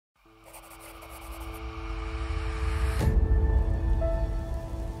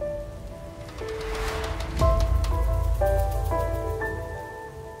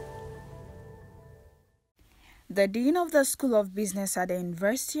The Dean of the School of Business at the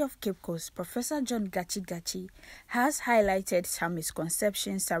University of Cape Coast, Professor John Gachi, has highlighted some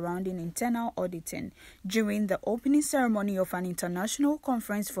misconceptions surrounding internal auditing during the opening ceremony of an international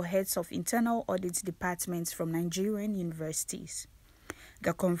conference for heads of internal audit departments from Nigerian universities.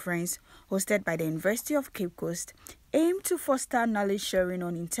 The conference, hosted by the University of Cape Coast, aimed to foster knowledge sharing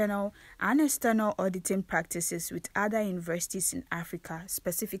on internal and external auditing practices with other universities in Africa,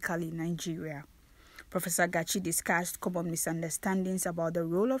 specifically Nigeria. Professor Gachi discussed common misunderstandings about the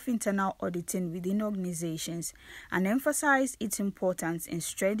role of internal auditing within organizations and emphasized its importance in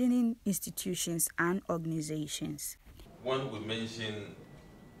strengthening institutions and organizations. When we mention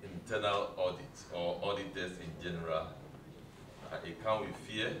internal audit or auditors in general, it comes with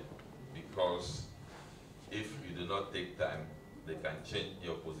fear, because if you do not take time, they can change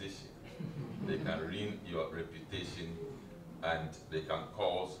your position, they can ruin your reputation, and they can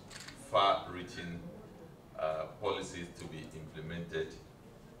cause far-reaching policies to be implemented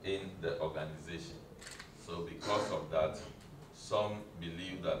in the organization. So because of that, some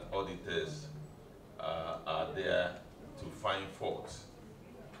believe that auditors are there to find faults,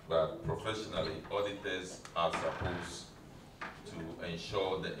 but professionally, auditors are supposed to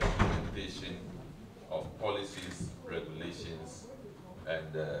ensure the implementation of policies, regulations,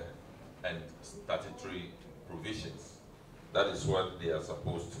 and statutory provisions. That is what they are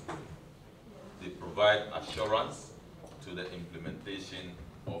supposed to do. They provide assurance to the implementation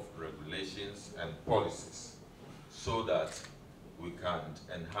of regulations and policies so that we can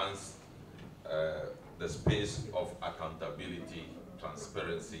enhance the space of accountability,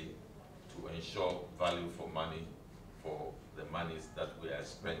 transparency, to ensure value for money for the monies that we are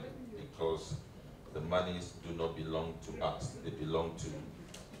spending, because the monies do not belong to us, they belong to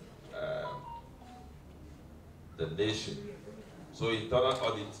the nation. So internal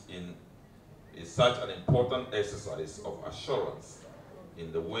audit is such an important exercise of assurance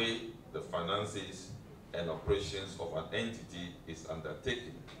in the way the finances and operations of an entity is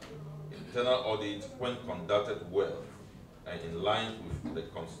undertaken. Internal audit, when conducted well and in line with the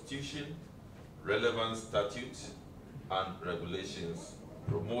Constitution, relevant statutes and regulations,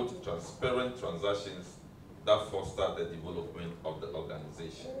 promote transparent transactions that foster the development of the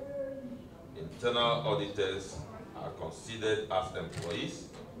organization. Internal auditors are considered as employees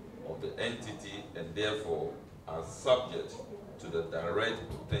of the entity and therefore are subject to the direct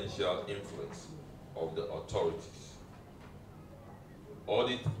potential influence of the authorities.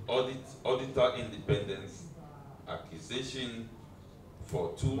 Auditor independence, acquisition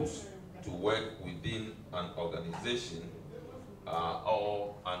for tools to work within an organization are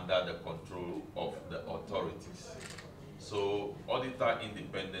all under the control of the authorities. So auditor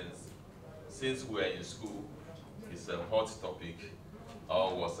independence, since we are in school, is a hot topic,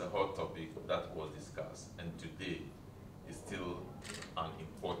 or was a hot topic that was discussed, and today is still an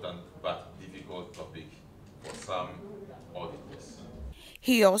important but difficult topic for some auditors.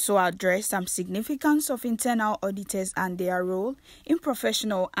 He also addressed some significance of internal auditors and their role in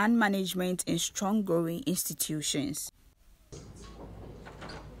professional and management in strong growing institutions.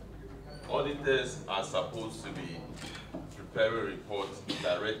 Auditors are supposed to be preparing reports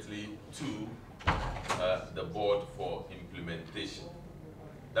directly to the board for implementation.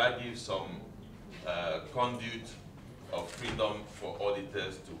 That gives some conduit of freedom for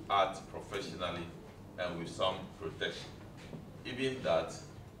auditors to act professionally and with some protection. Even that,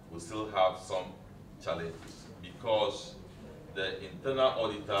 we still have some challenges, because the internal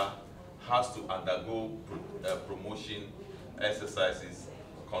auditor has to undergo promotion exercises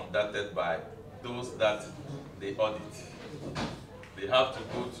conducted by those that they audit. They have to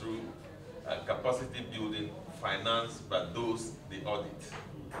go through capacity building financed by those they audit.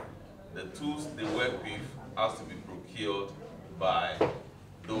 The tools they work with has to be procured by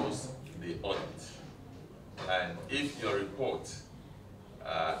those they audit. And if your report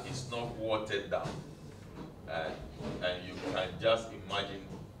is not watered down, and you can just imagine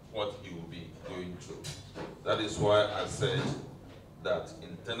what you will be going through. That is why I said that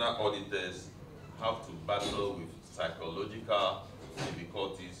internal auditors have to battle with psychological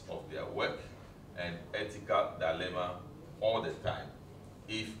difficulties of their work and ethical dilemma all the time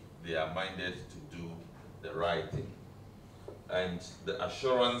if they are minded to do the right thing. And the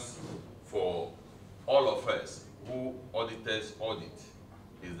assurance for all of us who auditors audit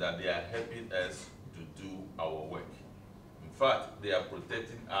is that they are helping us to do our work. In fact, they are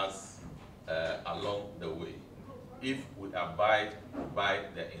protecting us along the way. If we abide by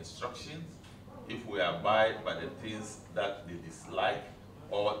their instructions, if we abide by the things that they dislike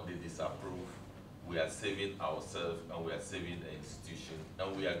or they disapprove, we are saving ourselves and we are saving the institution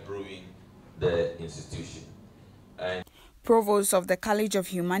and we are growing the institution. Provost of the College of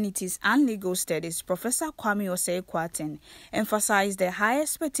Humanities and Legal Studies, Professor Kwame Osei-Kwarteng, emphasized the high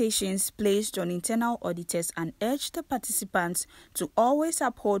expectations placed on internal auditors and urged the participants to always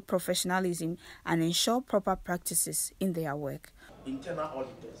uphold professionalism and ensure proper practices in their work. Internal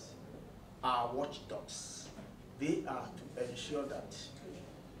auditors are watchdogs. They are to ensure that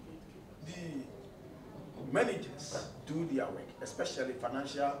the managers do their work, especially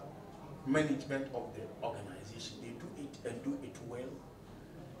financial management of the organization. They do it and do it well,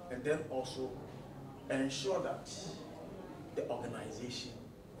 and then also ensure that the organization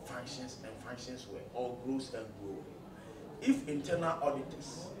functions well or grows and grows. If internal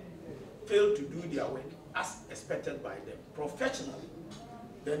auditors fail to do their work as expected by them professionally,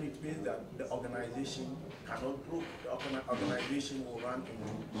 then it means that the organization cannot grow. The organization will run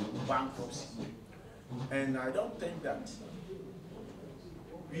into bankruptcy. And I don't think that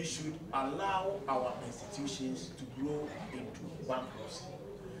we should allow our institutions to grow into bankruptcy.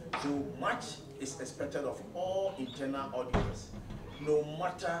 So much is expected of all internal auditors, no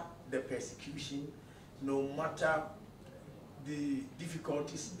matter the persecution, no matter the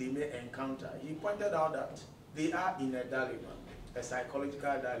difficulties they may encounter. He pointed out that they are in a dilemma, a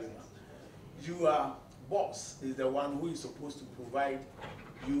psychological dilemma. Your boss is the one who is supposed to provide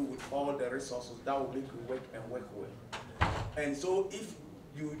you with all the resources that will make you work and work well. And so if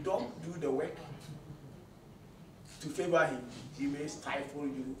you don't do the work to favor him, he may stifle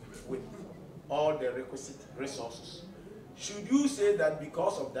you with all the requisite resources. Should you say that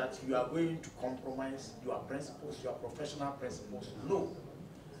because of that you are going to compromise your principles, your professional principles? No.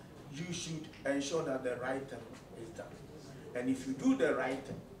 You should ensure that the right thing is done. And if you do the right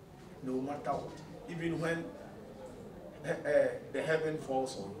thing, no matter what, even when the heaven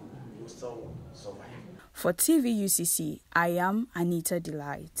falls on you, you still survive. For TV UCC, I am Anita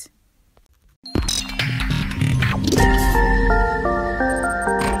Delight.